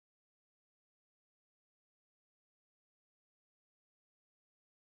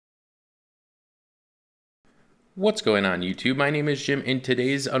What's going on YouTube? My name is Jim and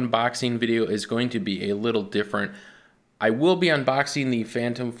today's unboxing video is going to be a little different. I will be unboxing the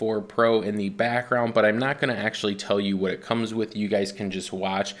Phantom 4 Pro in the background, but I'm not going to actually tell you what it comes with. You guys can just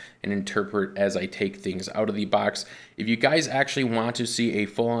watch and interpret as I take things out of the box. If you guys actually want to see a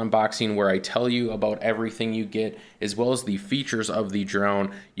full unboxing where I tell you about everything you get, as well as the features of the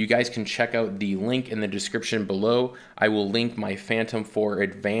drone, you guys can check out the link in the description below. I will link my Phantom 4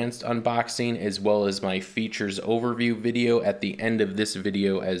 Advanced unboxing as well as my features overview video at the end of this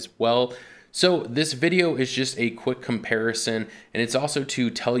video as well. So this video is just a quick comparison, and it's also to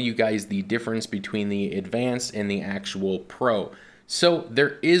tell you guys the difference between the Advanced and the actual Pro. So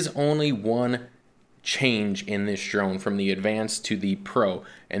there is only one change in this drone from the Advanced to the Pro,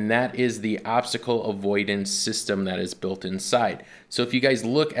 and that is the obstacle avoidance system that is built inside. So if you guys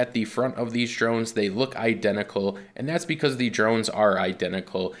look at the front of these drones, they look identical, and that's because the drones are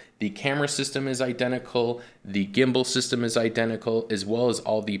identical. The camera system is identical, the gimbal system is identical, as well as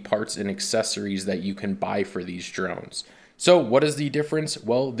all the parts and accessories that you can buy for these drones. So what is the difference?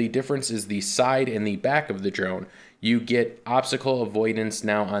 Well, the difference is the side and the back of the drone. You get obstacle avoidance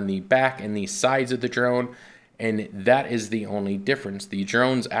now on the back and the sides of the drone, and that is the only difference. The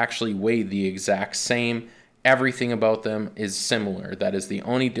drones actually weigh the exact same. Everything about them is similar. That is the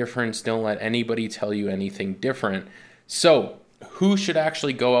only difference. Don't let anybody tell you anything different. So who should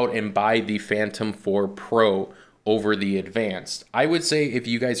actually go out and buy the Phantom 4 Pro over the Advanced? I would say if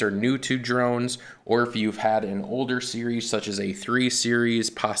you guys are new to drones, or if you've had an older series such as a 3 series,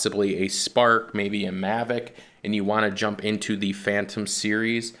 possibly a Spark, maybe a Mavic, and you want to jump into the Phantom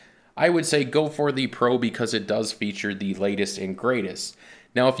series, I would say go for the Pro because it does feature the latest and greatest.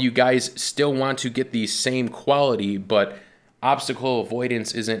 Now, if you guys still want to get the same quality, but obstacle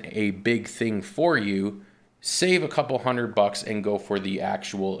avoidance isn't a big thing for you, save a couple $100 and go for the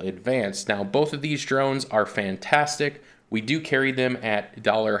actual Advanced. Now, both of these drones are fantastic. We do carry them at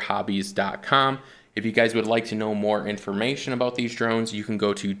dollarhobbies.com. If you guys would like to know more information about these drones, you can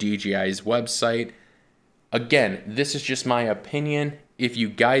go to DJI's website. Again, this is just my opinion. If you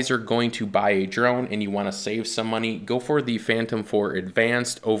guys are going to buy a drone and you want to save some money, go for the Phantom 4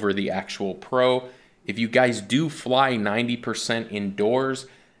 Advanced over the actual Pro. If you guys do fly 90% indoors,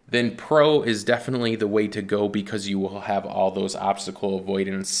 then Pro is definitely the way to go because you will have all those obstacle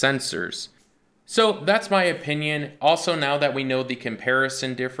avoidance sensors. So that's my opinion. Also, now that we know the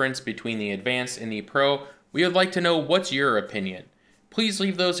comparison difference between the Advanced and the Pro, we would like to know what's your opinion. Please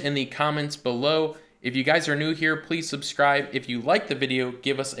leave those in the comments below. If you guys are new here, please subscribe. If you like the video,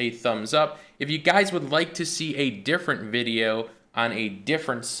 give us a thumbs up. If you guys would like to see a different video on a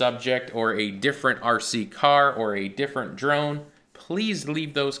different subject or a different RC car or a different drone, please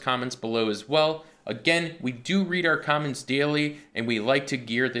leave those comments below as well. Again, we do read our comments daily and we like to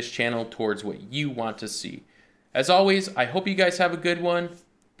gear this channel towards what you want to see. As always, I hope you guys have a good one.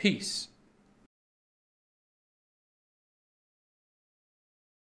 Peace.